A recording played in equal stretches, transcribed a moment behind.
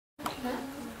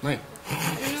Nej.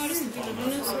 Nu har du sin bild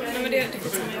nu så... Nej men det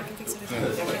fixar man, jag kan fixa det själv.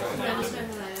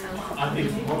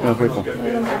 Jag får på.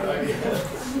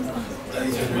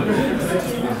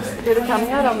 Det du kan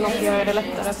göra om något gör det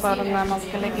lättare för dem när man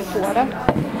ska lägga på det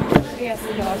är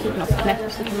att göra typ något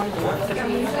knäpp så kan man gå efter det.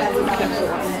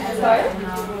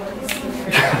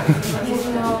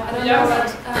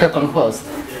 Pretentiöst.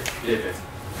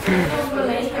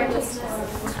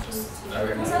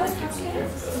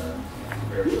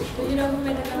 Do you know who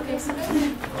made the cupcakes?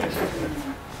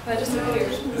 I just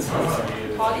appeared.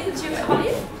 Holly? Did you get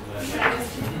Holly?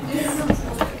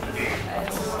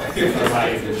 She's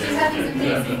had these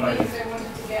amazing things I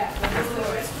wanted to get. But this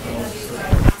little recipe of these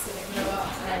like massive that grow up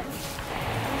and then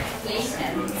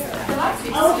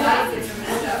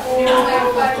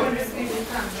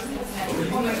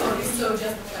oh my god, it's so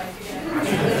justified to get it.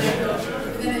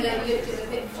 Then they like looked at the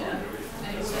picture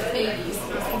and it was like babies.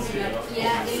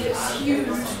 Yeah, it looks huge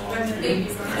when the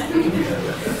babies are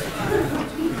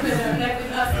like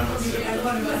with us,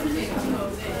 one of us takes the whole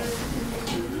thing.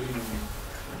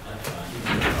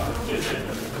 Okay.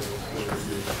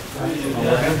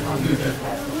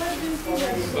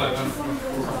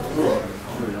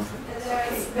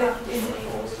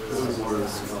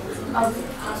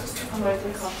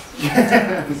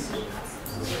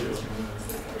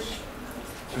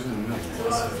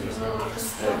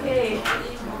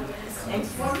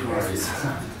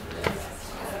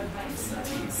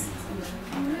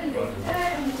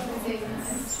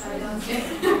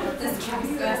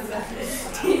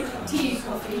 Tea,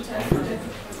 coffee, toast.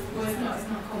 Well, it's not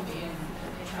coffee, and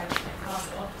they try to pass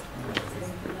it off.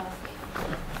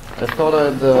 I thought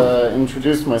I'd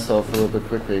introduce myself a little bit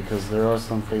quickly because there are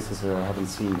some faces here I haven't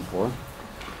seen before.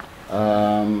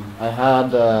 I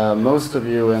had most of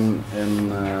you in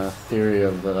theory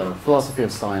of philosophy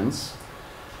of science.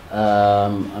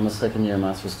 I'm a second-year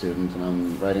master's student and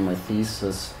I'm writing my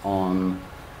thesis on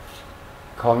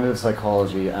cognitive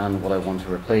psychology and what I want to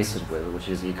replace it with, which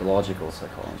is ecological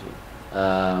psychology.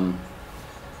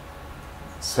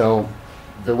 So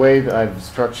the way that I've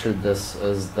structured this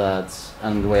is that,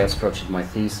 and the way I've structured my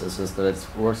thesis is that it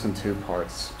works in two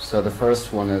parts. So the first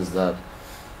part is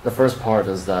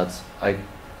that I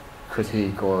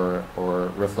critique or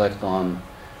reflect on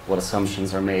what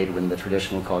assumptions are made in the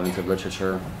traditional cognitive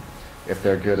literature, if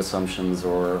they're good assumptions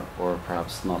or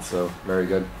perhaps not so very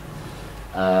good.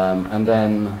 And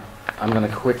then I'm going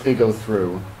to quickly go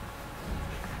through,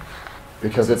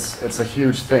 because it's a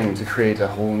huge thing to create a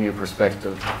whole new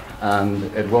perspective, and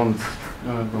it won't,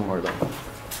 don't worry about that.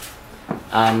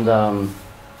 And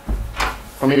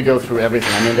for me to go through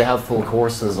everything, I mean, they have full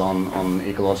courses on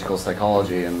ecological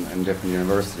psychology in different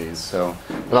universities, so,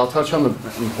 but I'll touch on the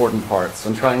important parts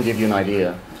and try and give you an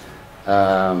idea.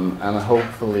 And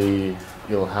hopefully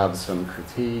you'll have some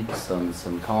critiques,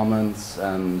 some comments,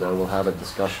 and we'll have a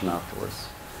discussion afterwards.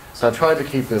 So I tried to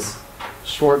keep this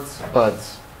short, but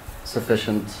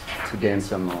sufficient to gain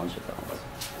some knowledge about it.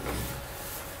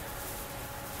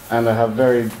 And I have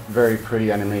very, very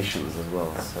pretty animations as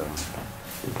well, so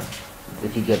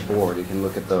if you get bored, you can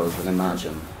look at those and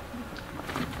imagine.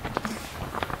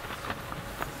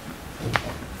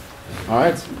 All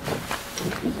right.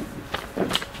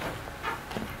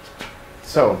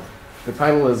 So, the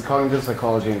title is Cognitive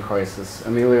Psychology in Crisis,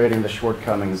 Ameliorating the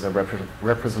Shortcomings of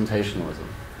Representationalism.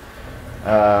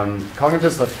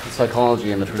 Cognitive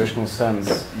psychology in the traditional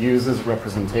sense uses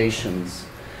representations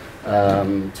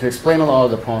to explain a lot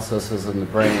of the processes in the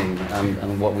brain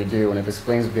and what we do, and it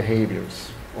explains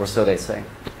behaviors, or so they say.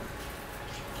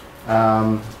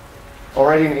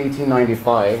 Already in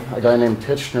 1895, a guy named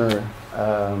Titchener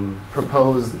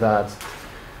proposed that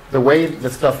the way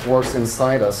that stuff works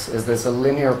inside us is this a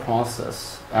linear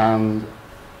process, and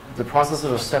the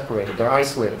processes are separated, they're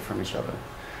isolated from each other.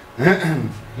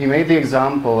 He made the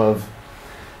example of,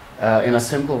 in a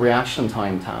simple reaction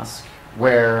time task,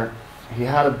 where he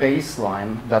had a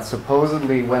baseline that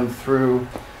supposedly went through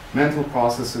mental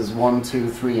processes 1, 2,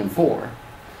 3, and 4.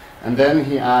 And then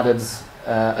he added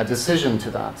a decision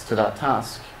to that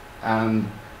task.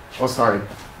 And, oh sorry,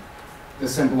 the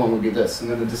simple one would be this, and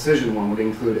then the decision one would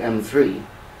include M3,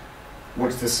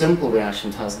 which the simple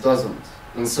reaction task doesn't.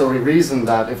 And so he reasoned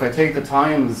that if I take the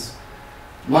times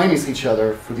minus each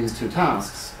other for these two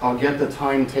tasks, I'll get the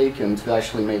time taken to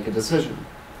actually make a decision.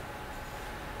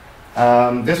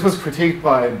 This was critiqued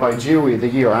by Dewey the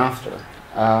year after.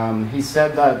 He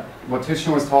said that what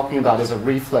Titchener was talking about is a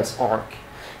reflex arc.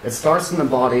 It starts in the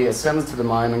body, ascends to the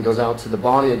mind, and goes out to the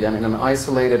body again in an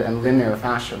isolated and linear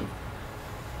fashion.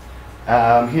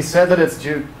 He said that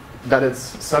it's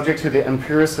subject to the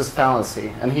empiricist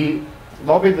fallacy, and he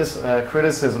lobbied this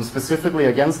criticism specifically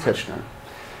against Titchener.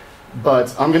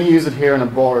 But I'm going to use it here in a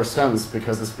broader sense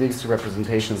because it speaks to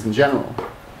representations in general.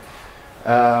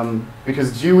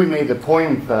 Because Dewey made the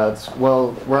point that,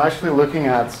 well, we're actually looking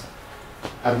at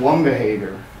one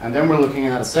behavior, and then we're looking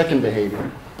at a second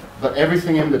behavior. But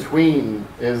everything in between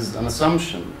is an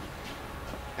assumption.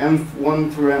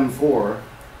 M1 through M4,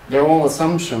 they're all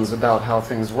assumptions about how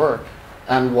things work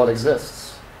and what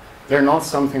exists. They're not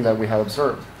something that we have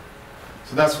observed.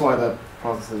 So that's why that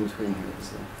process in between here is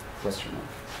the question mark.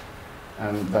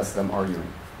 And that's them arguing.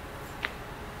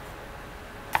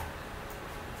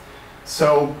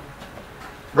 So,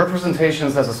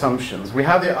 representations as assumptions. We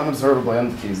have the unobservable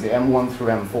entities, the M1 through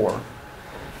M4.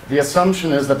 The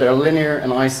assumption is that they're linear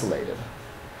and isolated.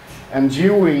 And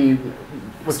Dewey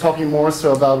was talking more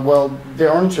so about, well,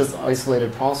 there aren't just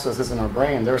isolated processes in our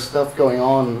brain. There's stuff going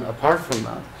on apart from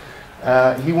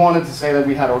that. He wanted to say that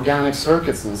we had organic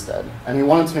circuits instead. And he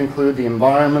wanted to include the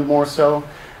environment more so.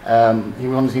 He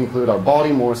wanted to include our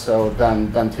body more so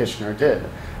than Titchener did.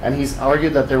 And he's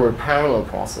argued that there were parallel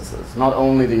processes, not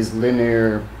only these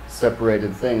linear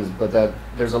separated things, but that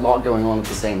there's a lot going on at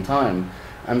the same time.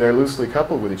 And they're loosely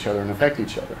coupled with each other and affect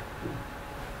each other.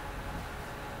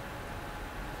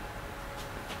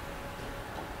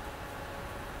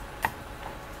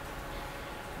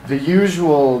 The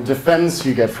usual defense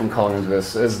you get from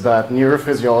cognitivists is that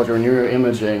neurophysiology or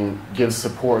neuroimaging gives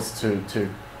supports to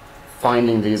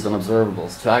finding these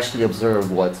unobservables, to actually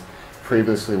observe what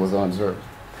previously was unobserved.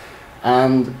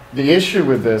 And the issue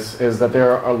with this is that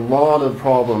there are a lot of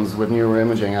problems with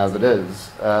neuroimaging as it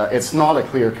is. It's not a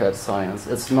clear-cut science.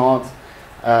 It's not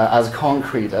as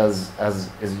concrete as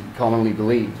is commonly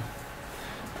believed.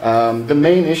 The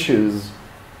main issues,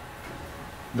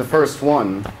 the first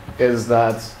one, is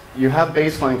that you have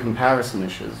baseline comparison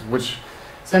issues, which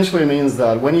essentially means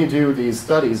that when you do these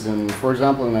studies, for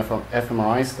example, in an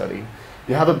fMRI study,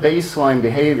 you have a baseline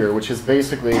behavior, which is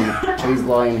basically, please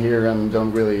lie in here and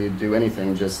don't really do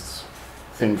anything, just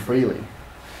think freely.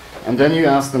 And then you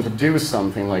ask them to do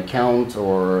something like count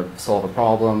or solve a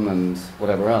problem and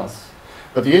whatever else.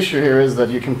 But the issue here is that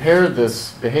you compare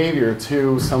this behavior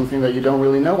to something that you don't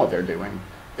really know what they're doing.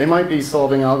 They might be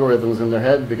solving algorithms in their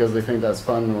head because they think that's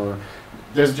fun, or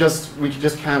we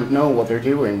just can't know what they're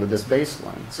doing with this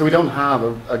baseline. So we don't have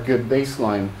a good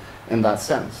baseline in that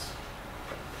sense.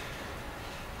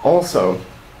 Also,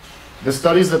 the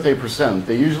studies that they present,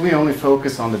 they usually only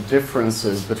focus on the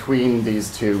differences between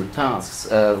these two tasks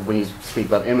when you speak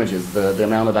about images, the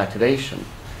amount of activation.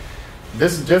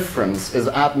 This difference is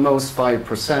at most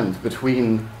 5%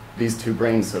 between these two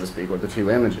brains, so to speak, or the two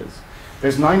images.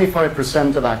 There's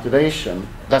 95% of activation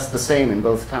that's the same in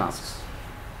both tasks.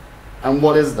 And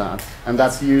what is that? And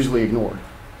that's usually ignored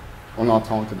or not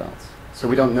talked about. So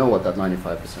we don't know what that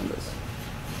 95% is.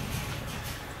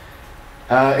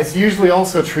 It's usually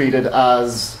also treated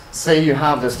as, say you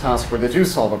have this task where they do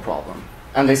solve a problem,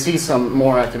 and they see some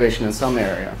more activation in some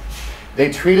area.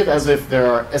 They treat it as if there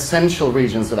are essential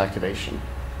regions of activation,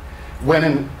 when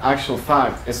in actual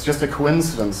fact, it's just a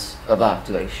coincidence of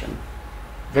activation.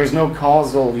 There's no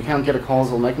causal, you can't get a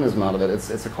causal mechanism out of it,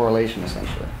 it's a correlation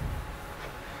essentially.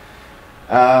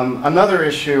 Another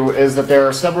issue is that there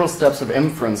are several steps of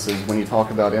inferences when you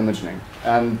talk about imaging,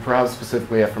 and perhaps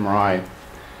specifically fMRI.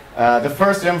 The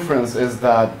first inference is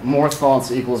that more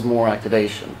thoughts equals more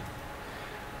activation.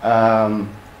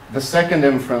 The second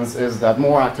inference is that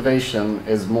more activation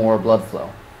is more blood flow.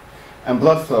 And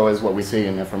blood flow is what we see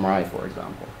in fMRI, for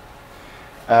example.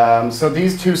 So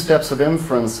these two steps of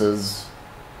inferences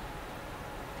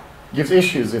gives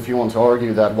issues if you want to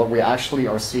argue that what we actually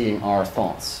are seeing are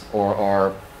thoughts, or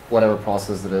are whatever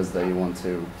process it is that you want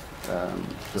to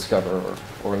discover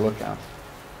or look at.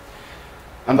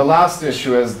 And the last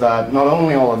issue is that not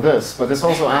only all of this, but this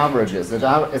also averages. It's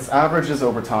averages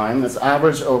over time, it's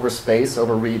average over space,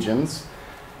 over regions,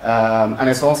 and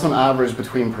it's also an average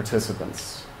between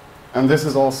participants. And this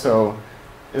also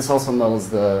models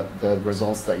the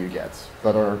results that you get,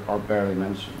 but are barely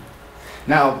mentioned.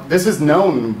 Now, this is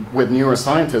known with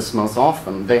neuroscientists most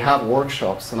often. They have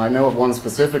workshops, and I know of one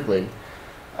specifically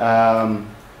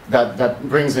that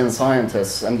brings in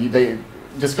scientists, and they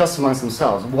discuss amongst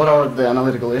themselves what are the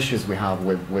analytical issues we have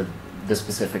with this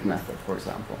specific method, for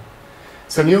example.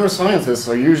 So neuroscientists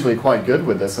are usually quite good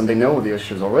with this, and they know the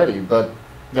issues already, but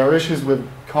there are issues with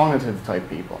cognitive type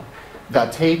people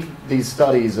that take these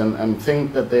studies and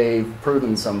think that they've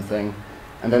proven something,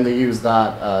 and then they use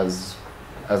that as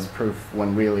proof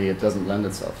when really it doesn't lend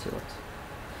itself to it.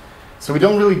 So we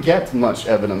don't really get much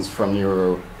evidence from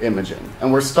neuroimaging,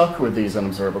 and we're stuck with these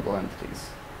unobservable entities.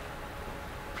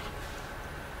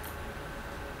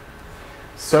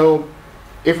 So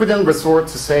if we then resort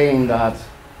to saying that,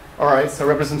 All right, so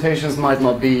representations might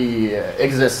not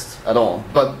exist at all,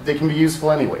 but they can be useful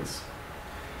anyways.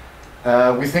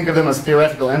 We think of them as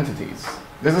theoretical entities.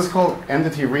 This is called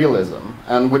entity realism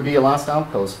and would be a last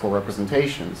outpost for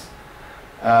representations.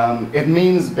 It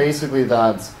means basically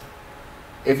that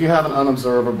if you have an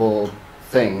unobservable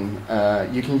thing,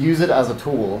 you can use it as a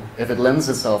tool if it lends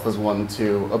itself as one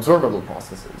to observable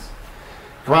processes.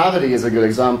 Gravity is a good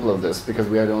example of this because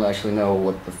we don't actually know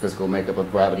what the physical makeup of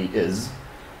gravity is,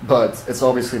 but it's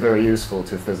obviously very useful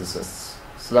to physicists.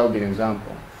 So that would be an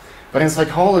example. But in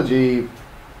psychology,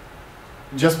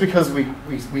 just because we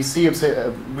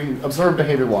observe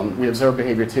behavior 1, we observe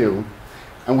behavior 2,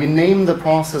 and we name the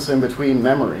process in between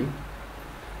memory,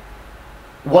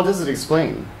 what does it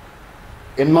explain?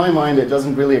 In my mind, it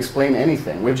doesn't really explain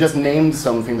anything. We've just named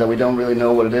something that we don't really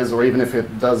know what it is, or even if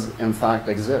it does in fact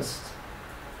exist.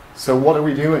 So what are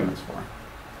we doing this for?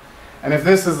 And if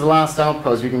this is the last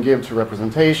outpost you can give to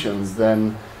representations,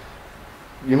 then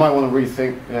you might want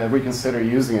to reconsider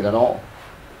using it at all.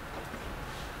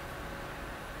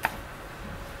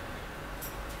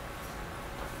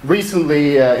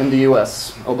 Recently, in the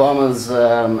US, Obama's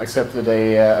accepted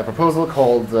a proposal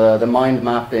called the mind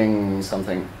mapping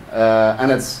something.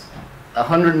 And it's a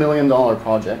 $100 million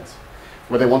project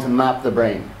where they want to map the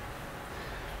brain.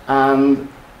 And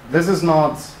this is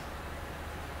not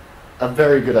a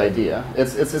very good idea.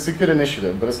 It's a good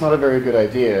initiative, but it's not a very good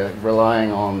idea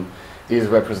relying on these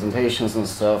representations and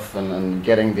stuff and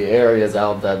getting the areas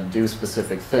out that do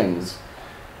specific things.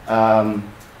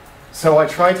 So I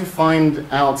try to find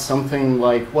out something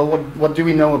like, well, what do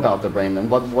we know about the brain,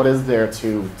 and what is there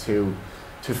to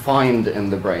find in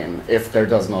the brain if there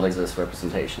does not exist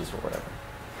representations or whatever.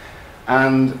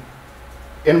 And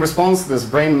in response to this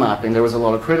brain mapping, there was a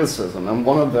lot of criticism, and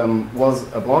one of them was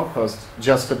a blog post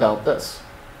just about this.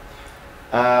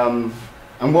 And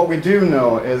what we do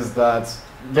know is that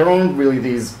there aren't really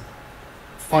these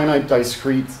finite,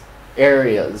 discrete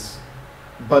areas,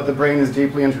 but the brain is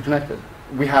deeply interconnected.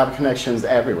 We have connections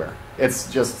everywhere.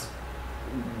 It's just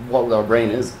what our brain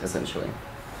is, essentially.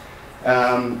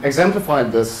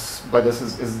 Exemplified by this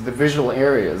is the visual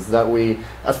areas that we,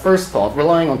 at first thought,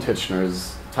 relying on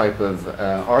Titchener's type of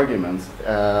argument,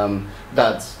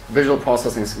 that visual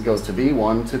processing goes to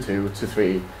V1, to 2, to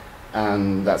 3,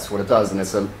 and that's what it does. And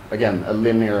it's, again, a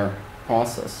linear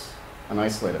process, an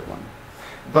isolated one.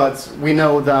 But we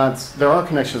know that there are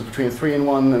connections between 3 and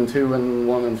 1, and 2 and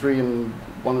 1, and 3 and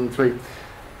 1 and 3.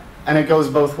 And it goes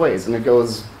both ways, and it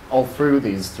goes all through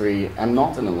these 3 and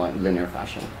not in a linear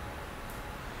fashion.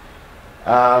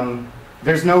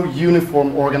 There's no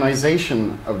uniform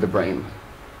organization of the brain.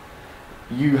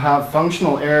 You have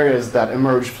functional areas that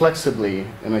emerge flexibly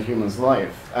in a human's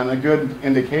life. And a good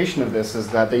indication of this is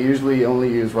that they usually only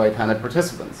use right-handed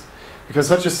participants. Because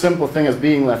such a simple thing as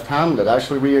being left-handed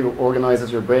actually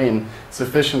reorganizes your brain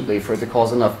sufficiently for it to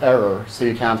cause enough error so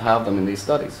you can't have them in these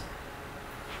studies.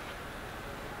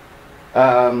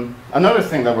 Another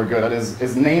thing that we're good at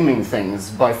is naming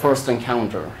things by first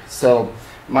encounter. So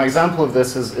my example of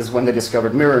this is when they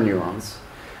discovered mirror neurons.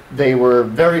 They were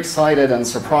very excited and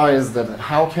surprised that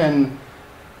how can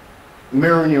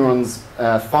mirror neurons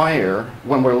fire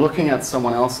when we're looking at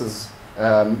someone else's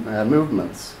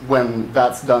movements, when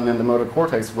that's done in the motor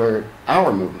cortex where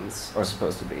our movements are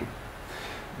supposed to be.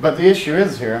 But the issue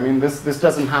is here, I mean, this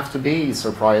doesn't have to be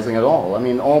surprising at all. I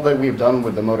mean, all that we've done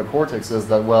with the motor cortex is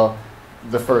that, well,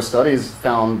 the first studies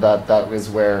found that that is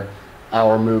where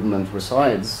our movement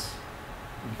resides,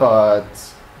 but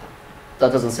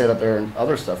that doesn't say that there are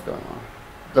other stuff going on.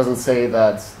 It doesn't say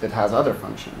that it has other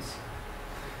functions.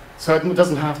 So it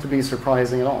doesn't have to be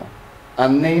surprising at all.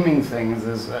 And naming things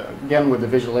is, again, with the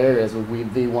visual areas, with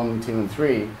V1, 2, and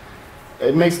 3,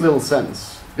 it makes little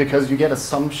sense because you get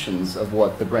assumptions of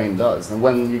what the brain does. And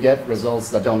when you get results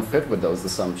that don't fit with those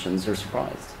assumptions, you're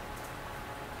surprised.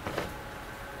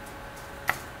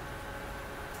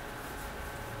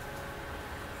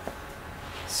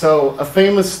 So a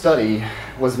famous study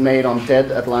was made on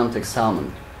dead Atlantic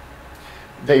salmon.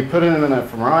 They put it in an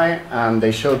fMRI and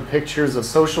they showed pictures of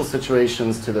social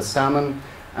situations to the salmon,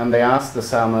 and they asked the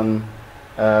salmon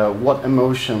what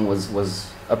emotion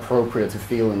was appropriate to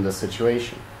feel in this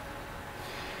situation.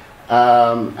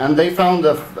 And they found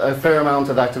a fair amount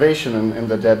of activation in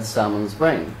the dead salmon's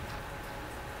brain.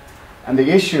 And the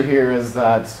issue here is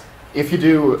that if you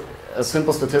do a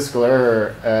simple statistical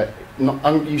error,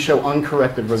 you show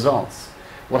uncorrected results.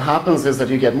 What happens is that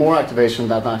you get more activation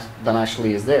than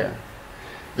actually is there.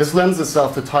 This lends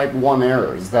itself to type 1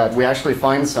 errors, that we actually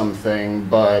find something,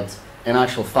 but in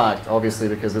actual fact, obviously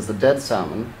because it's a dead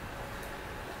salmon,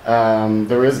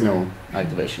 there is no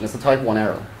activation. It's a type 1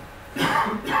 error.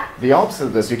 The opposite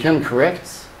of this, you can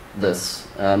correct this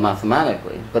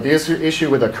mathematically, but the issue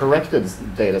with a corrected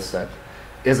data set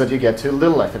is that you get too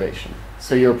little activation.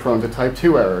 So you're prone to type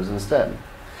 2 errors instead.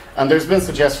 And there's been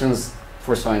suggestions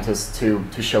for scientists to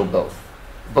show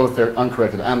both their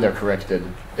uncorrected and their corrected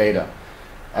data.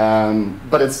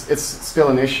 But it's still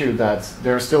an issue that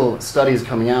there are still studies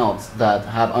coming out that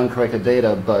have uncorrected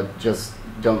data but just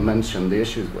don't mention the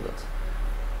issues with it.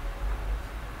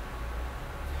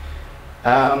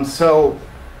 So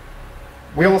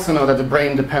we also know that the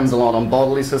brain depends a lot on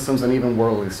bodily systems and even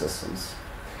worldly systems.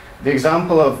 The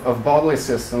example of bodily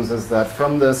systems is that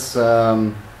from this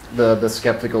the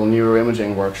skeptical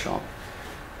neuroimaging workshop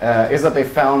is that they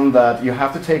found that you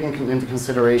have to take into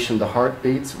consideration the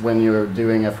heartbeat when you're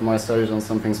doing fMRI studies on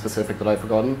something specific that I've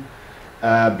forgotten,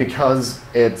 because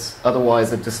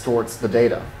otherwise it distorts the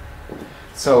data.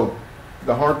 So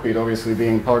the heartbeat, obviously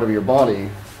being part of your body,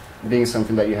 being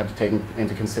something that you have to take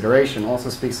into consideration, also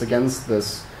speaks against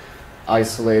this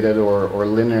isolated or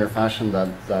linear fashion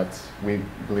that we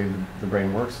believe the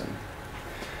brain works in.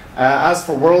 As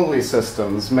for worldly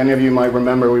systems, many of you might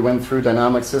remember we went through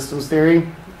dynamic systems theory,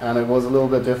 and it was a little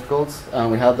bit difficult,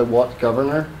 and we had the what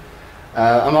governor.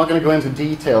 I'm not going to go into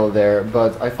detail there,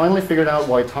 but I finally figured out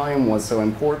why time was so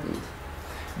important.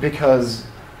 Because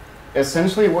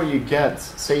essentially what you get,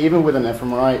 say even with an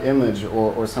fMRI image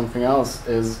or something else,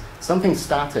 is something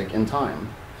static in time.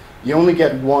 You only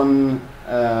get one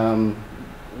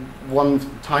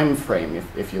time frame,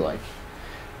 if you like.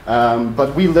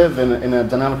 But we live in a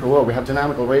dynamical world. We have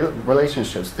dynamical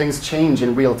relationships. Things change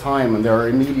in real time, and there are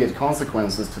immediate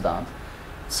consequences to that.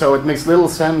 So it makes little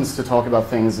sense to talk about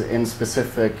things in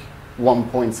specific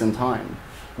points in time.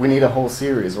 We need a whole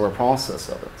series or a process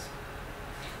of it.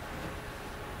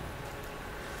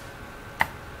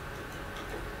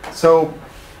 So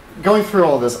going through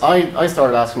all this, I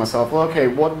started asking myself, well, okay,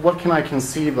 what can I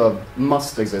conceive of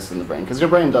must exist in the brain? Because your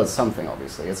brain does something,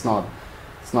 obviously. It's not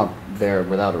there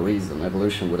without a reason.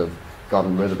 Evolution would have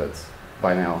gotten rid of it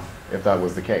by now if that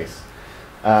was the case.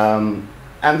 And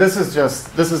these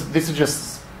are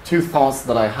just two thoughts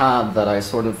that I had that I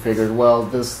sort of figured, well,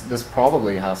 this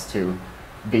probably has to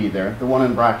be there. The one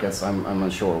in brackets I'm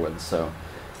unsure with, so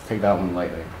take that one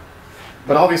lightly.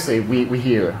 But obviously we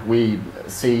hear, we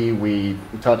see, we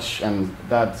touch, and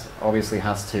that obviously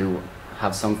has to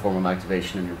have some form of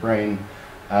activation in your brain.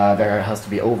 There has to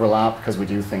be overlap because we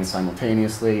do things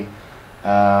simultaneously.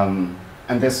 And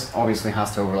this obviously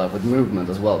has to overlap with movement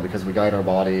as well, because we guide our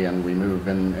body and we move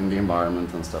in the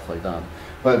environment and stuff like that.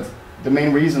 But the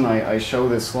main reason I show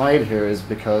this slide here is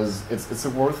because it's a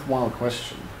worthwhile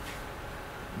question.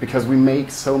 Because we make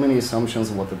so many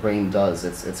assumptions of what the brain does.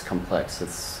 It's complex.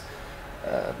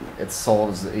 It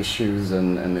solves issues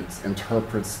and it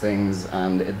interprets things,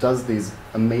 and it does these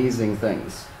amazing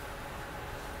things.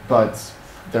 But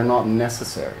they're not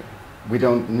necessary. We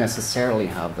don't necessarily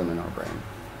have them in our brain.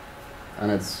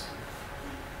 And it's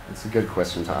a good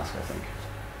question to ask, I think.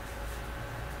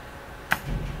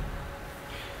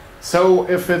 So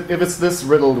if it's this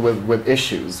riddled with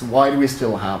issues, why do we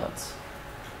still have it?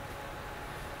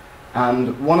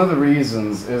 And one of the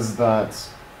reasons is that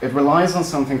it relies on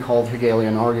something called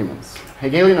Hegelian arguments.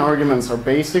 Hegelian arguments are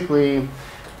basically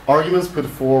arguments put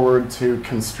forward to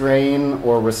constrain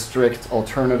or restrict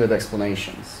alternative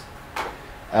explanations.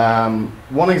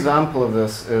 One example of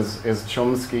this is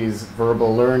Chomsky's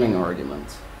verbal learning argument.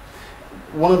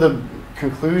 One of the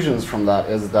conclusions from that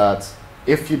is that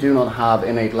if you do not have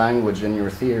innate language in your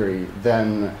theory,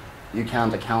 then you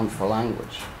can't account for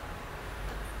language.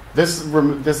 This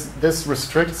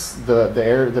restricts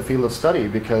the field of study,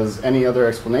 because any other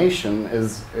explanation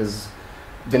is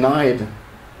denied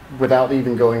without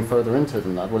even going further into it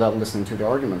than that, without listening to the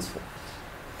arguments for it.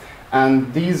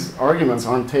 And these arguments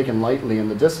aren't taken lightly in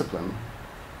the discipline.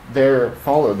 They're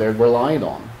followed, they're relied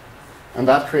on. And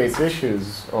that creates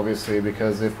issues, obviously,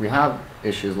 because if we have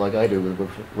issues like I do with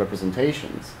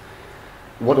representations,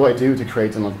 what do I do to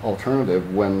create an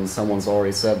alternative when someone's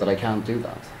already said that I can't do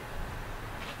that?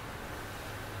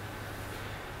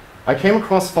 I came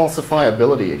across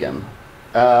falsifiability again.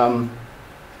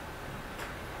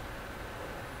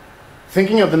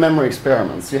 Thinking of the memory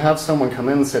experiments, you have someone come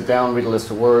in, sit down, read a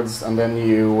list of words, and then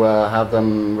you have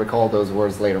them recall those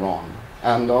words later on.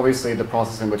 And obviously the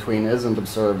process in between isn't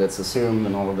observed, it's assumed,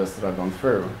 and all of this that I've gone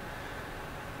through.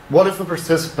 What if a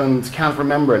participant can't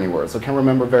remember any words, or can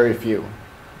remember very few?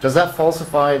 Does that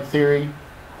falsify theory?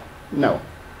 No,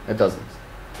 it doesn't.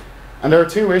 And there are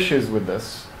two issues with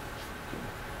this.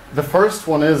 The first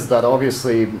one is that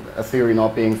obviously a theory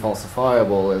not being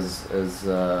falsifiable is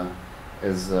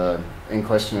in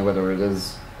question of whether it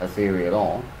is a theory at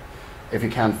all. if you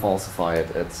can't falsify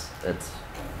it,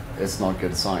 it's not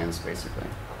good science, basically.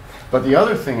 But the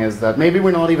other thing is that maybe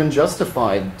we're not even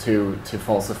justified to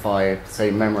falsify,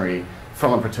 say, memory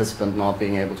from a participant not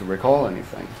being able to recall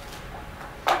anything.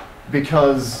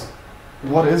 Because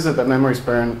what is it that memory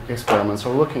experiments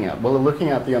are looking at? Well, they're looking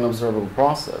at the unobservable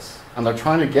process, and they're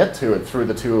trying to get to it through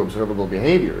the two observable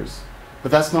behaviors,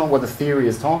 but that's not what the theory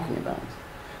is talking about.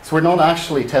 So we're not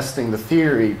actually testing the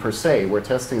theory per se, we're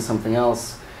testing something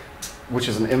else, which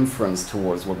is an inference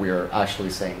towards what we are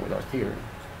actually saying with our theory.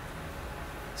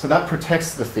 So that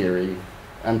protects the theory,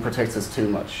 and protects us too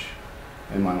much,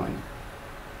 in my mind.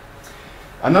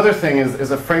 Another thing is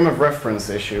a frame of reference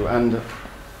issue, and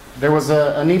there was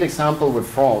a neat example with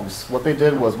frogs. What they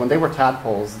did was, when they were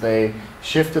tadpoles, they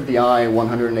shifted the eye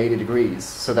 180 degrees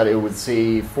so that it would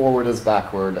see forward as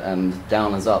backward and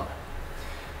down as up.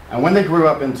 And when they grew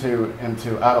up into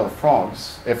adult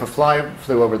frogs, if a fly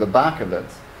flew over the back of it,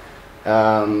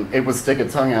 it would stick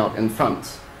its tongue out in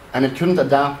front, and it couldn't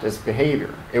adapt its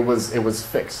behavior. It was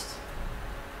fixed.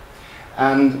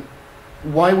 And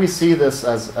why we see this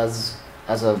as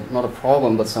not a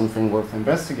problem, but something worth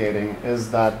investigating,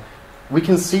 is that we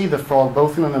can see the frog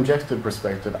both in an objective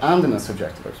perspective and in a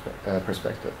subjective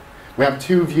perspective. We have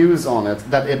two views on it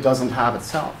that it doesn't have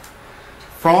itself.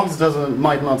 Frogs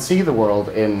might not see the world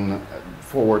in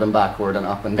forward and backward and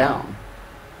up and down,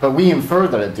 but we infer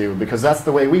that it do because that's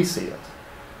the way we see it.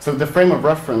 So the frame of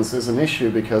reference is an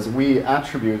issue because we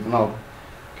attribute, and I'll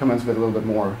come into it a little bit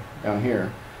more down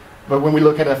here, but when we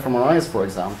look at fMRIs, for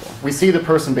example, we see the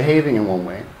person behaving in one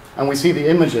way, and we see the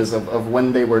images of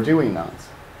when they were doing that.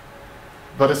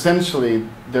 But essentially,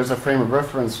 there's a frame of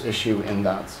reference issue in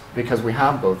that, because we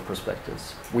have both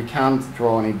perspectives. We can't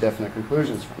draw any definite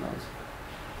conclusions from those.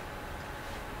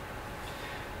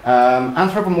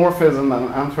 Anthropomorphism and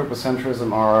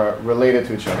anthropocentrism are related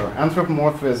to each other.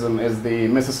 Anthropomorphism is the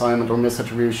misassignment or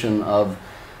misattribution of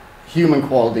human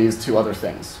qualities to other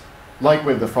things. Like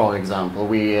with the frog example,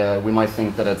 we might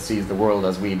think that it sees the world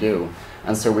as we do,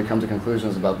 and so we come to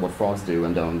conclusions about what frogs do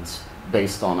and don't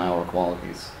based on our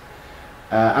qualities.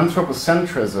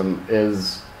 Anthropocentrism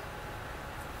is,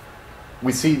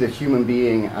 we see the human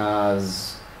being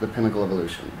as the pinnacle of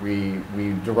evolution.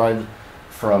 We derive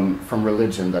from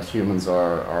religion that humans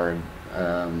are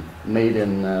made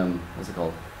in, what's it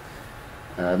called?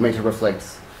 Made to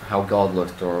reflect how God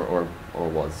looked or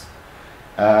was.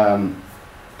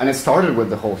 And it started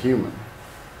with the whole human,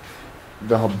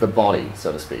 the body,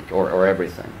 so to speak, or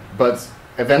everything. But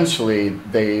eventually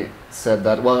they said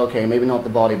that, well, okay, maybe not the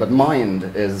body, but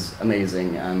mind is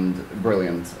amazing and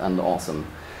brilliant and awesome.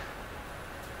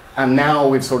 And now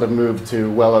we've sort of moved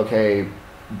to, well, okay,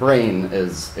 brain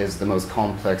is the most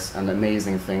complex and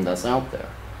amazing thing that's out there.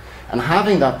 And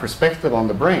having that perspective on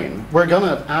the brain, we're going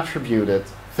to attribute it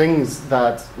things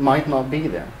that might not be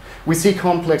there. We see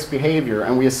complex behavior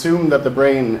and we assume that the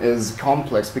brain is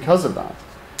complex because of that.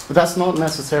 But that's not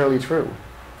necessarily true.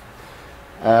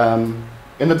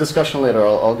 In the discussion later,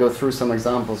 I'll go through some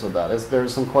examples of that.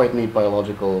 There's some quite neat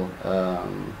biological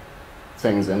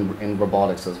things in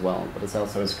robotics as well, but it's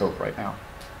outside of scope right now.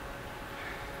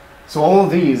 So all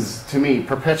of these, to me,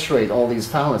 perpetuate all these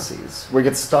fallacies. We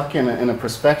get stuck in a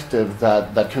perspective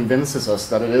that convinces us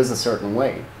that it is a certain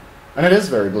way. And it is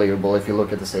very believable if you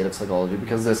look at the state of psychology,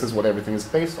 because this is what everything is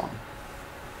based on.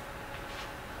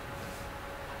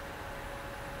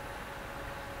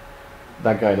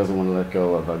 That guy doesn't want to let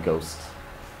go of a ghost.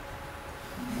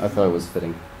 I thought it was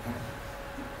fitting.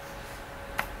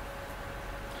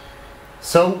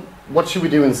 So, what should we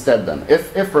do instead then?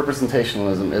 If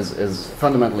representationalism is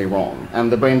fundamentally wrong,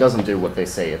 and the brain doesn't do what they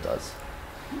say it does,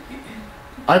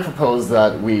 I propose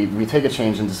that we take a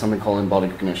change into something called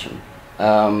embodied cognition.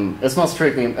 It's not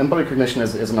strictly, embodied cognition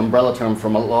is an umbrella term for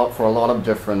a lot of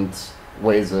different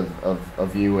ways of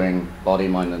viewing body,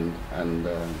 mind, and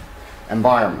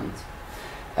environment.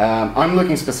 I'm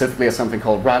looking specifically at something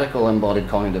called radical embodied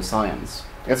cognitive science.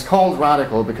 It's called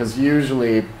radical because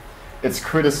usually it's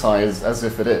criticized as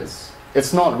if it is.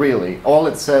 It's not really. All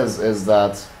it says is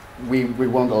that we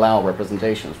won't allow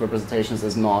representations. Representations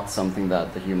is not something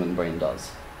that the human brain does.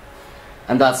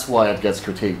 And that's why it gets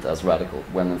critiqued as radical,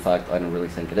 when in fact I don't really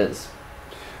think it is.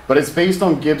 But it's based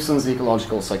on Gibson's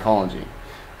ecological psychology.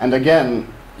 And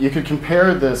again, you could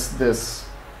compare this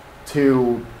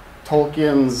to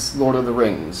Tolkien's Lord of the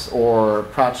Rings or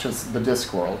Pratchett's The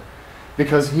Discworld,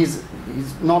 because he's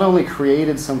not only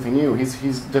created something new,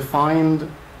 he's defined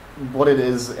what it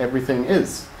is everything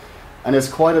is. And it's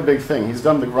quite a big thing. He's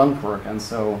done the grunt work, and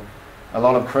so a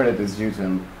lot of credit is due to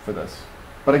him for this.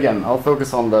 But again, I'll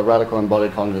focus on the radical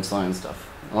embodied cognitive science stuff.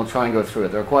 I'll try and go through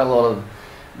it. There are quite a lot of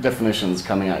definitions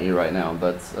coming at you right now,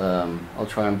 but I'll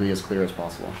try and be as clear as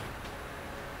possible.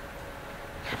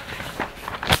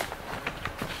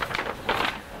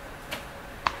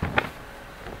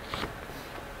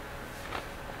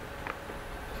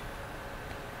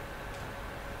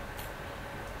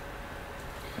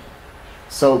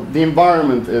 So the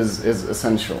environment is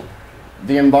essential.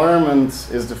 The environment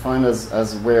is defined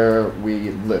as where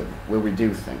we live, where we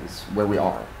do things, where we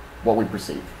are, what we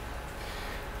perceive.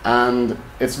 And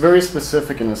it's very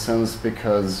specific in a sense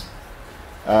because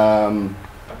the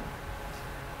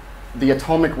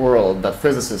atomic world that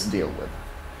physicists deal with,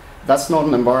 that's not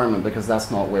an environment because that's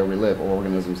not where we live or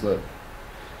organisms live.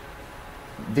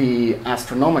 The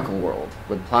astronomical world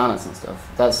with planets and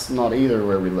stuff, that's not either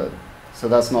where we live. So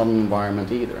that's not an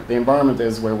environment either. The environment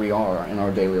is where we are in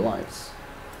our daily lives.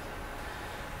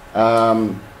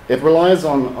 It relies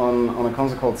on a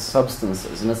concept called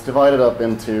substances, and it's divided up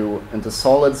into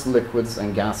solids, liquids,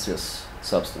 and gaseous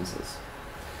substances.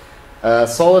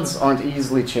 Solids aren't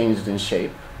easily changed in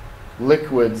shape.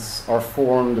 Liquids are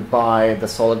formed by the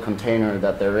solid container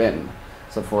that they're in.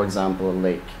 So for example, a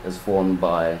lake is formed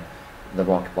by the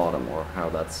rock bottom or how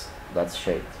that's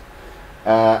shaped.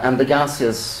 And the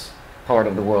gaseous part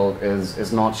of the world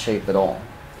is not shaped at all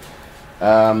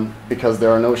because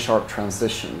there are no sharp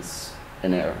transitions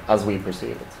in air as we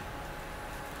perceive it.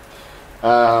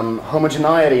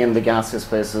 Homogeneity in the gaseous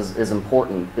spaces is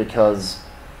important because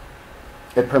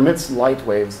it permits light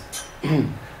waves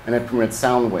and it permits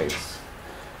sound waves.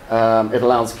 It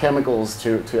allows chemicals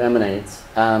to emanate,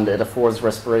 and it affords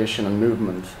respiration and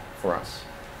movement for us.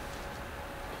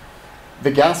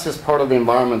 The gaseous part of the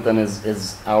environment then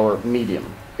is our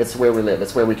medium. It's where we live.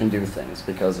 It's where we can do things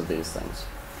because of these things.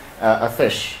 A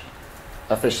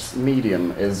fish's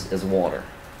medium is water.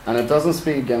 And it doesn't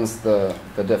speak against the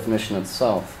definition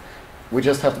itself. We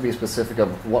just have to be specific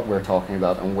of what we're talking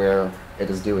about and where it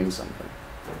is doing something.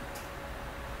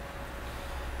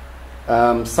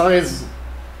 Size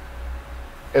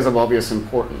is of obvious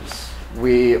importance.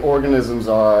 Organisms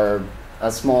are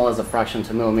as small as a fraction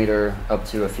to millimeter up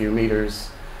to a few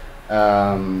meters.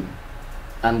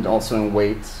 And also in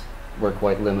weight, we're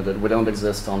quite limited. We don't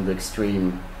exist on the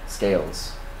extreme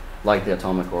scales, like the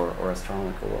atomic or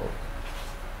astronomical world.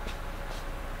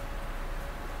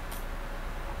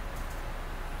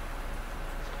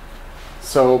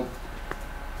 So,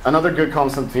 another good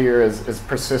concept here is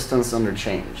persistence under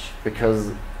change,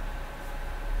 because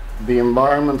the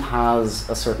environment has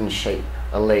a certain shape,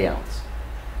 a layout.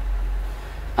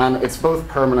 And it's both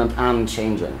permanent and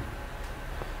changing.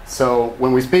 So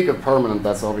when we speak of permanent,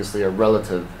 that's obviously in a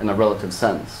relative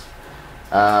sense.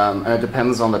 And it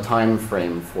depends on the time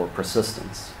frame for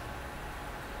persistence.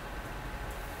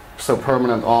 So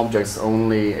permanent objects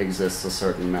only exist a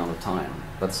certain amount of time,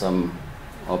 but some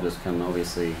objects can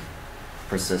obviously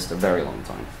persist a very long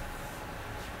time.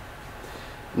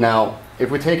 Now,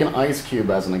 if we take an ice cube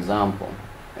as an example,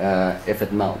 if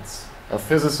it melts, a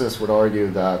physicist would argue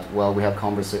that, well, we have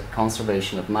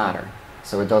conservation of matter,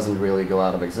 so it doesn't really go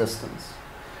out of existence.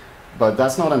 But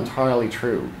that's not entirely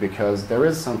true, because there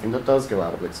is something that does go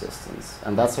out of existence,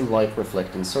 and that's a light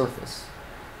reflecting surface.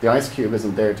 The ice cube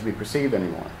isn't there to be perceived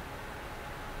anymore.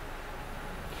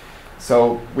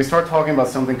 So we start talking about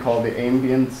something called the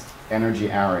ambient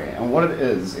energy array. And what it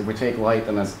is, if we take light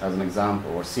as an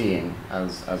example, or seeing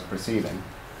as perceiving,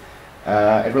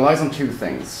 it relies on two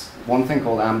things. One thing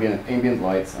called ambient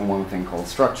light and one thing called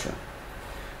structure.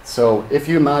 So if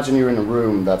you imagine you're in a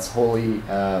room that's wholly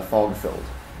fog-filled,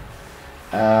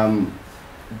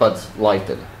 but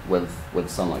lighted with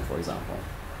sunlight, for example,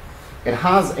 it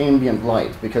has ambient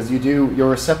light because your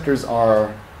receptors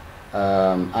are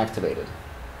activated.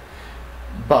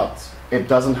 But it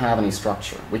doesn't have any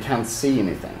structure. We can't see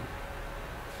anything.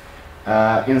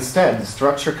 Instead,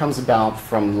 structure comes about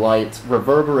from light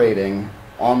reverberating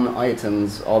on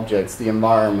items, objects, the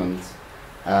environment,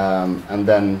 and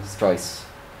then strikes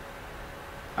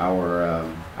our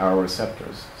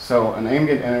receptors. So an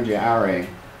ambient energy array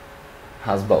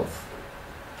has both,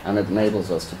 and it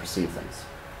enables us to perceive things.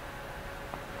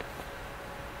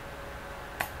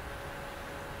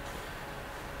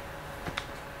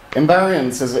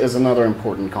 Invariance is another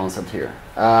important concept here.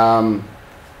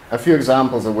 A few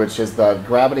examples of which is that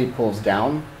gravity pulls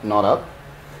down, not up.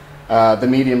 The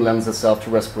medium lends itself to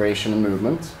respiration and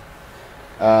movement.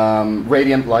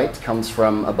 Radiant light comes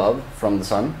from above, from the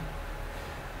sun.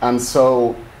 And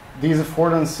so these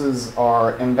affordances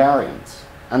are invariant,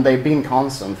 and they've been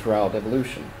constant throughout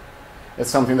evolution. It's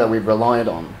something that we've relied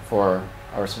on for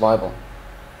our survival.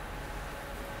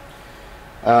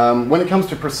 When it comes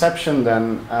to perception,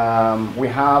 then, we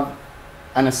have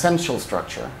an essential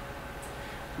structure,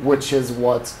 which is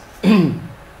what,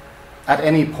 at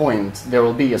any point, there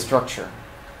will be a structure.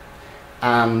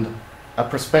 And a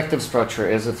perspective structure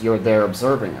is if you're there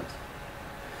observing it.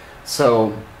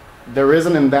 So there is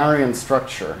an invariant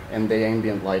structure in the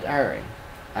ambient light array.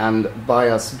 And by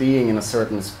us being in a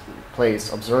certain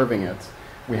place observing it,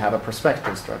 we have a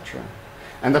perspective structure.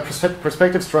 And the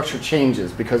perspective structure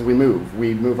changes because we move.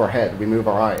 We move our head, we move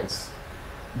our eyes.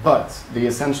 But the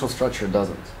essential structure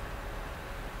doesn't.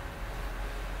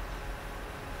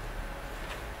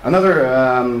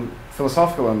 Another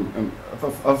philosophical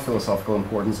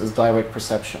importance is direct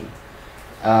perception.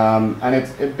 And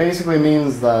it basically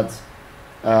means that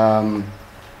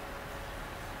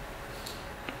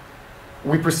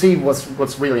we perceive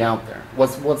what's really out there.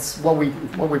 What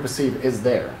we perceive is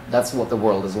there. That's what the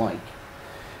world is like.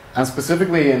 And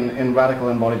specifically in radical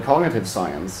embodied cognitive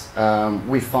science,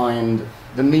 we find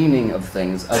the meaning of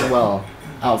things as well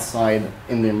outside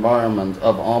in the environment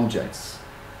of objects,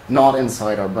 not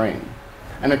inside our brain.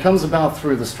 And it comes about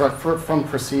through the structure, from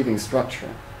perceiving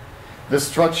structure. The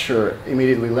structure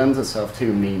immediately lends itself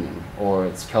to meaning, or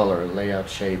its color, layout,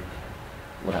 shape,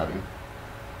 what have you.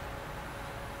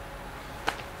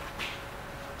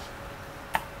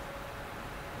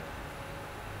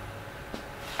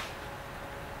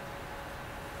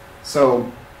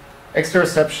 So,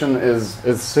 exteroception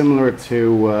is similar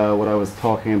to what I was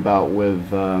talking about with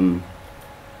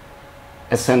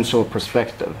essential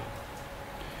perspective.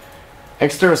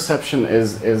 Exteroception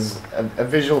is a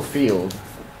visual field,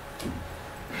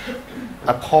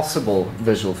 a possible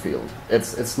visual field.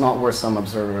 It's not where some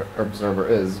observer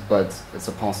is, but it's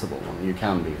a possible one. You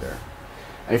can be there.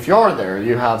 And if you are there,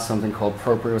 you have something called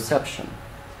proprioception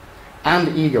and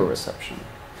egoreception.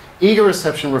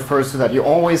 Egoreception refers to that you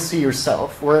always see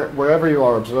yourself. Wherever you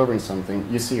are observing something,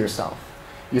 you see yourself.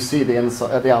 You see the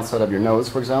outside of your nose,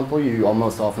 for example. You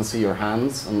almost often see your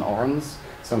hands and arms,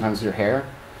 sometimes your hair.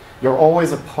 You're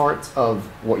always a part of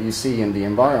what you see in the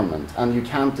environment, and you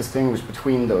can't distinguish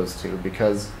between those two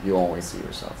because you always see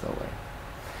yourself that way.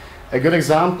 A good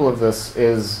example of this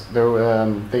is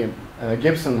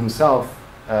Gibson himself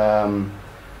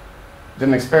did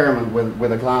an experiment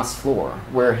with a glass floor,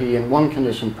 where he in one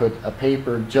condition put a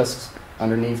paper just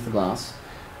underneath the glass,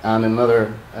 and in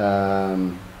another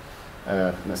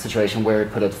situation where he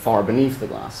put it far beneath the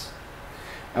glass.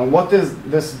 And what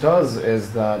this does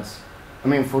is that, I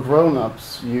mean, for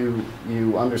grown-ups, you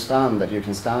understand that you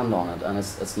can stand on it and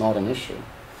it's not an issue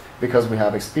because we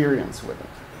have experience with it.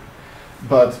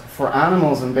 But for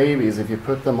animals and babies, if you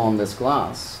put them on this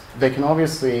glass, they can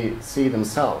obviously see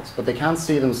themselves, but they can't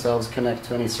see themselves connect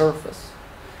to any surface.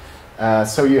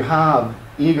 So you have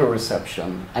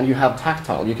egoreception and you have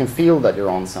tactile. You can feel that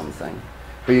you're on something,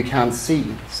 but you can't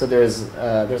see. So there's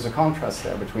a contrast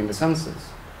there between the senses.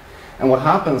 And what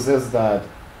happens is that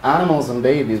animals and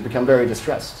babies become very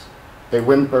distressed. They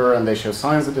whimper and they show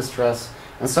signs of distress,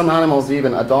 and some animals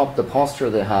even adopt the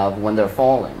posture they have when they're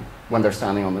falling, when they're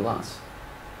standing on the glass.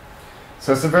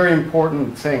 So it's a very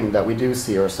important thing that we do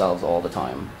see ourselves all the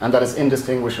time, and that is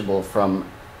indistinguishable from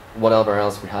whatever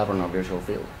else we have in our visual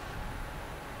field.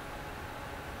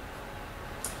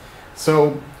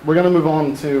 So we're going to move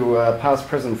on to past,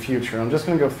 present, future. I'm just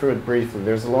going to go through it briefly.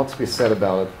 There's a lot to be said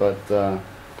about it, but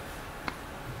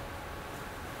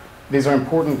these are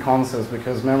important concepts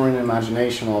because memory and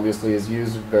imagination obviously is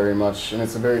used very much, and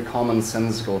it's a very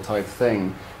commonsensical type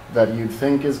thing that you'd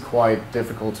think is quite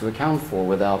difficult to account for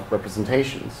without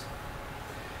representations.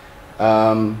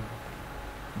 But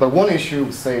one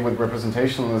issue, say, with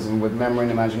representationalism, with memory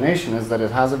and imagination, is that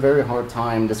it has a very hard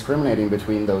time discriminating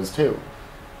between those two.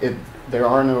 There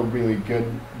are no really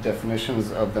good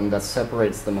definitions of them that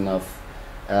separates them enough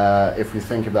if we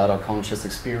think about our conscious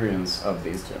experience of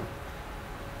these two.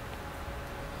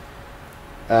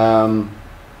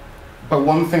 But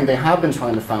one thing they have been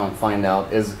trying to find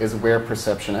out is where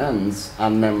perception ends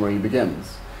and memory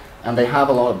begins. And they have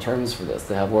a lot of terms for this.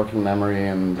 They have working memory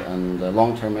and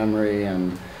long-term memory,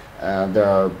 and there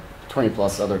are 20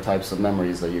 plus other types of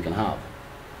memories that you can have.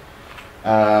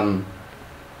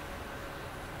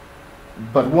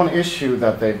 But one issue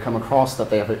that they've come across that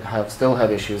they still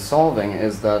have issues solving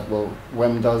is that, well,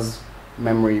 when does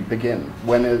memory begin?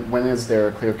 When is there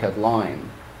a clear-cut line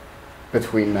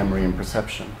between memory and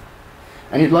perception?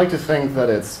 And you'd like to think that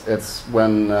it's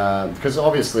when, because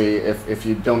obviously if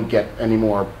you don't get any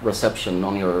more reception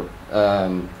on your,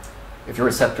 if your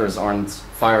receptors aren't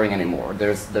firing anymore,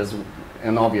 there's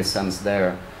an obvious sense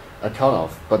there, a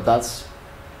cutoff, but that's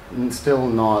still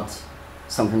not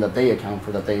something that they account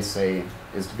for, that they say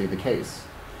is to be the case.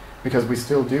 Because we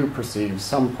still do perceive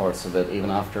some parts of it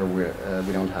even after we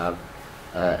don't have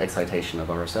excitation of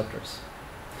our receptors.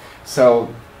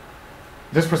 So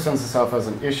this presents itself as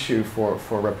an issue for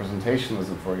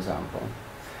representationalism, for example.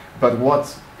 But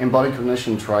what embodied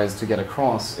cognition tries to get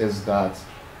across is that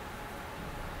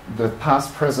the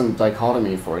past-present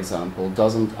dichotomy, for example,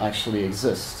 doesn't actually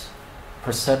exist.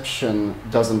 Perception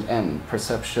doesn't end.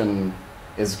 Perception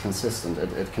is consistent.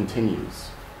 It continues.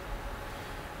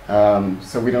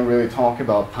 So we don't really talk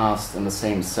about past in the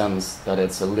same sense that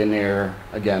it's a linear,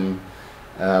 again,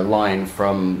 line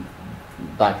from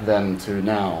back then to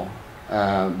now,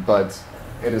 but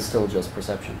it is still just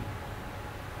perception.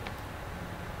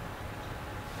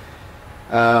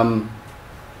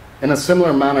 In a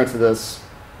similar manner to this,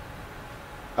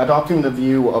 adopting the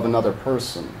view of another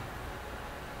person,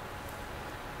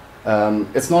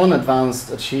 it's not an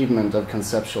advanced achievement of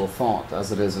conceptual thought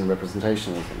as it is in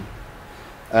representationalism.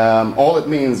 All it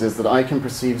means is that I can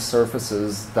perceive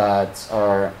surfaces that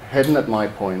are hidden at my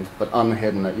point but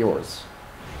unhidden at yours.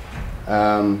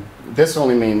 This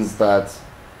only means that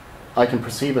I can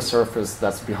perceive a surface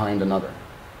that's behind another,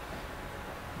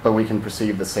 but we can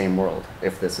perceive the same world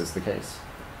if this is the case.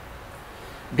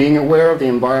 Being aware of the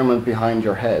environment behind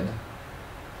your head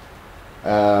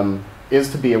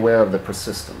is to be aware of the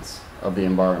persistence of the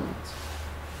environment,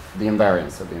 the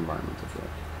invariance of the environment, if you like.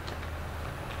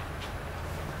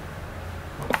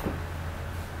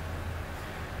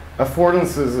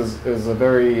 Affordances is a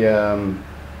very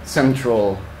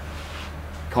central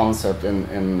concept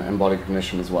in embodied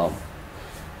cognition as well.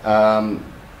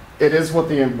 It is what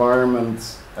the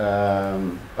environment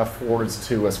affords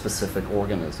to a specific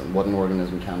organism, what an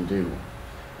organism can do,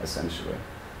 essentially.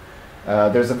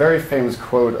 There's a very famous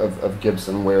quote of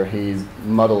Gibson where he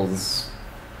muddles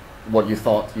what you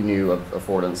thought you knew of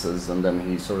affordances, and then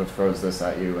he sort of throws this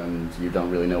at you and you don't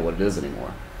really know what it is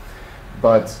anymore.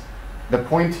 But the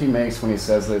point he makes when he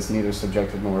says that it's neither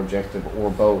subjective nor objective or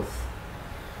both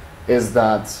is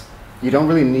that you don't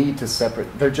really need to separate.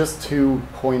 They're just 2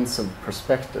 points of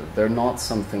perspective. They're not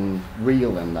something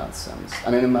real in that sense.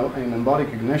 And in embodied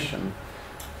cognition,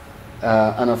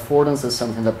 an affordance is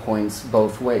something that points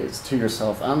both ways, to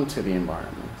yourself and to the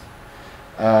environment.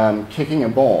 Kicking a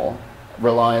ball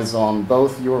relies on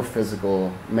both your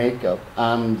physical makeup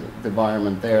and the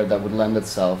environment there that would lend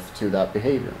itself to that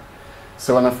behavior.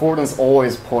 So an affordance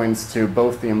always points to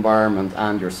both the environment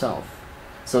and yourself.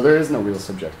 So there is no real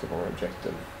subjective or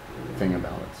objective thing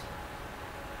about it.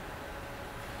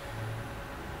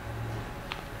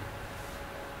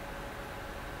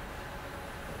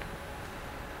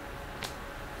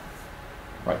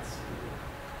 Right.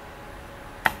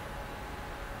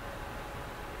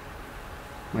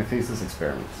 My thesis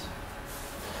experiments.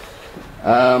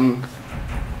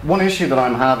 One issue that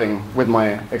I'm having with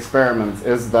my experiment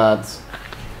is that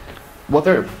what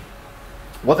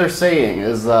they're saying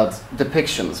is that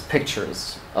depictions,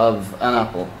 pictures of an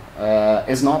apple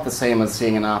is not the same as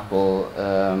seeing an apple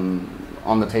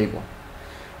on the table.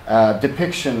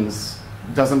 Depictions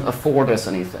doesn't afford us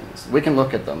anything. We can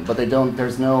look at them, but they don't.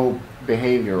 There's no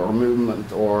behavior or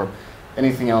movement or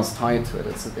anything else tied to it.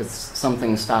 It's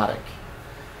something static.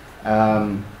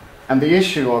 And the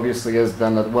issue obviously is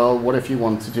then that, well, what if you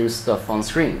want to do stuff on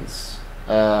screens?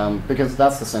 Because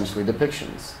that's essentially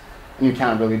depictions, and you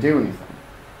can't really do anything.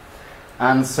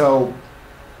 And so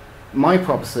my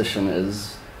proposition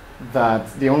is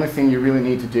that the only thing you really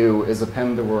need to do is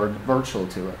append the word virtual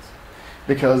to it.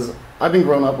 Because I've been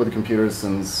growing up with computers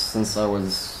since I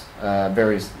was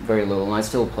very, very little, and I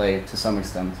still play to some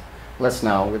extent. Less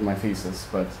now with my thesis,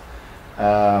 but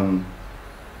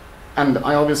and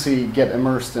I obviously get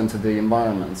immersed into the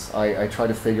environments. I try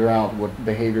to figure out what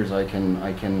behaviors I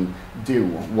can do,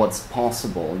 what's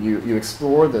possible. You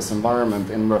explore this environment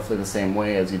in roughly the same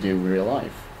way as you do real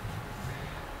life.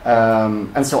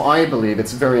 And so I believe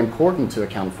it's very important to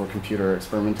account for computer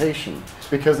experimentation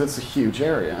because it's a huge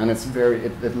area and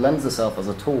it lends itself as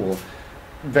a tool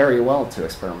very well to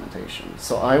experimentation.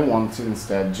 So I want to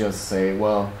instead just say,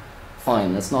 well,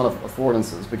 fine, it's not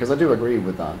affordances, because I do agree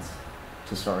with that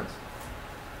to start.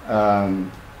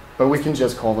 But we can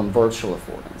just call them virtual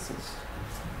affordances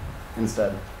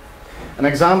instead. An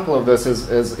example of this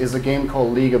is a game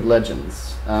called League of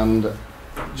Legends. And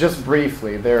just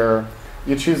briefly,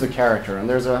 you choose a character, and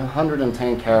there's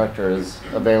 110 characters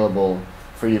available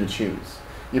for you to choose.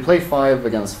 You play 5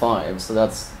 against 5, so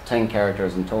that's 10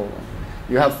 characters in total.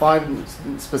 You have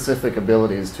 5 specific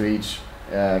abilities to each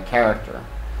character.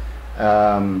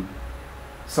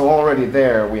 So already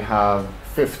there we have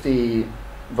 50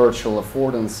 virtual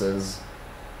affordances,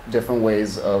 different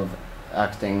ways of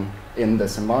acting in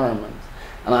this environment.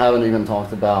 And I haven't even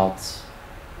talked about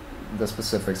the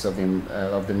specifics of the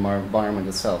environment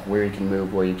itself, where you can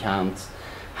move, where you can't,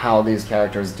 how these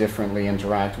characters differently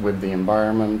interact with the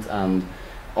environment and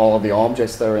all of the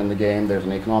objects that are in the game. There's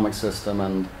an economic system,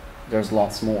 and there's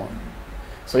lots more.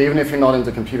 So even if you're not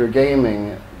into computer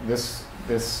gaming,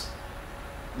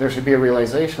 there should be a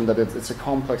realization that it's a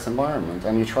complex environment,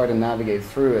 and you try to navigate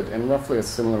through it in roughly a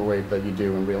similar way that you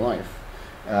do in real life.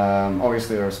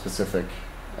 Obviously, there are specific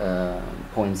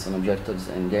points and objectives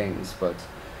in games, but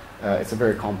it's a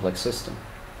very complex system.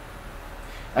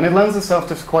 And it lends itself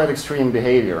to quite extreme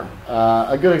behavior,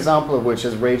 a good example of which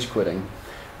is rage quitting,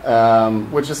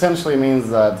 which essentially means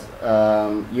that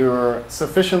you're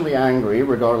sufficiently angry,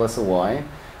 regardless of why,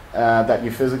 that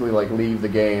you physically leave the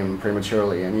game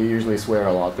prematurely, and you usually swear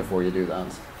a lot before you do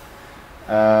that.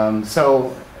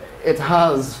 So it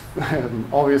has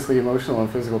obviously emotional and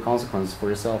physical consequences for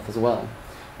yourself as well,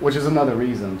 which is another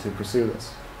reason to pursue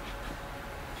this.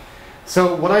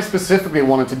 So what I specifically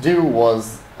wanted to do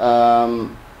was,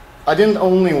 I didn't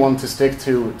only want to stick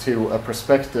to a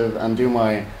perspective and do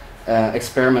my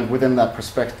experiment within that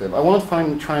perspective. I wanted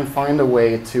to try and find a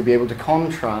way to be able to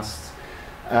contrast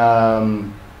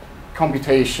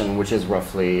computation, which is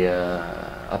roughly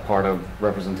a part of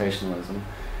representationalism,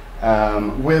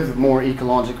 with more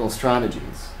ecological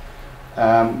strategies.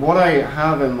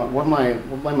 What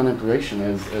my manipulation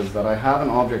is that I have an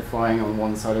object flying on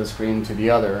one side of the screen to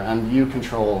the other, and you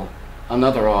control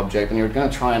another object, and you're going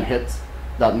to try and hit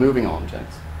that moving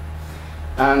object.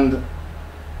 And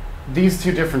these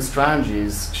two different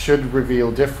strategies should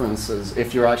reveal differences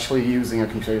if you're actually using a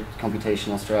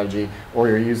computational strategy or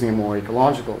you're using a more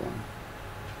ecological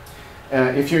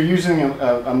one. If you're using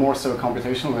a more so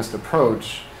computationalist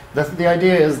approach, the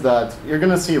idea is that you're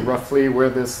going to see roughly where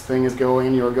this thing is going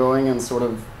and you're going, and sort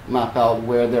of map out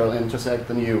where they'll intersect,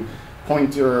 and you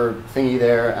point your thingy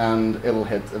there and it'll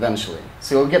hit eventually.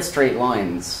 So you'll get straight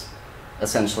lines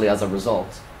essentially as a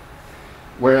result.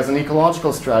 Whereas an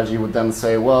ecological strategy would then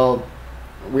say, well,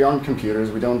 we aren't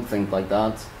computers, we don't think like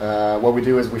that. What we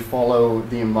do is we follow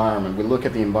the environment, we look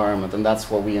at the environment, and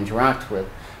that's what we interact with.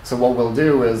 So what we'll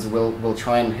do is we'll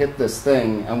try and hit this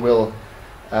thing, and we'll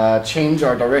change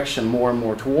our direction more and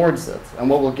more towards it. And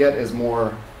what we'll get is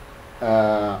more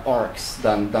arcs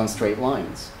than straight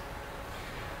lines.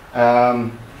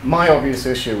 My obvious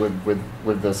issue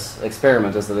with this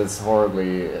experiment is that it's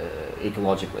horribly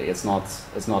ecologically. It's not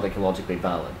ecologically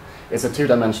valid. It's a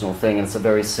two-dimensional thing, and it's a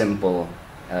very simple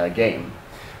game.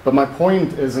 But my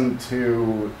point isn't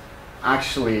to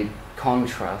actually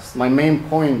contrast. My main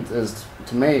point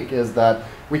to make is that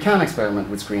we can experiment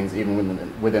with screens even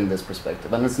within this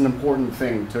perspective, and it's an important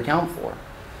thing to account for.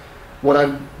 What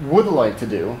I would like to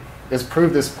do is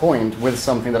prove this point with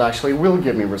something that actually will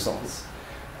give me results.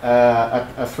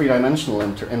 A three-dimensional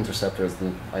interceptor is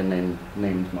I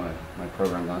named my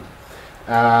program that.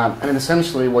 And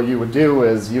essentially what you would do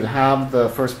is you'd have the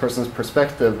first person's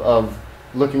perspective of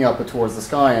looking up towards the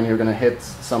sky, and you're going to hit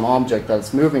some object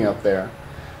that's moving up there.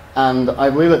 And I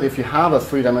believe that if you have a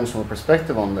three-dimensional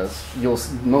perspective on this, you'll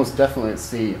most definitely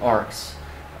see arcs,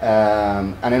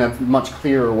 and in a much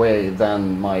clearer way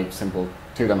than my simple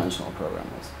two-dimensional program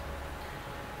was.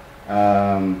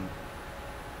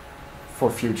 For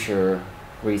future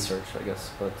research, I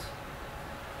guess, but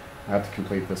I have to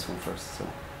complete this one first. So.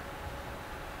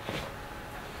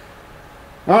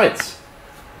 All right.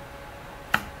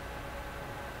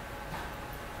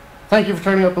 Thank you for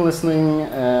turning up and listening.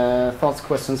 Thoughts,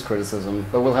 questions, criticism.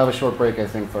 But we'll have a short break, I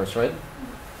think, first, right?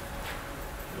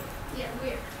 Yeah,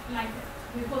 we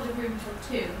hold the room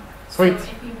till 2. Sweet. So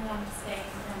if you want to stay,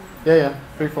 then Yeah,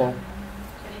 free fall. but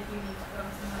if you need to go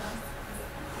somewhere else,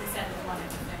 we said we wanted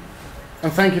to do.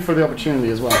 And thank you for the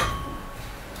opportunity as well. No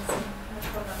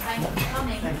problem. Thank you for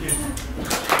coming. Thank you.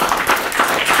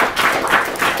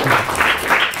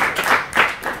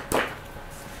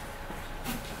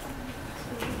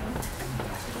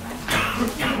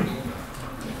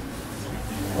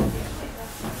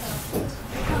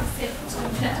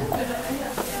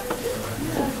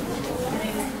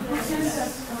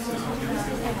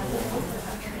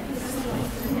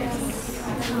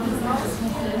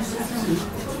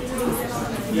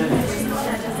 Yeah.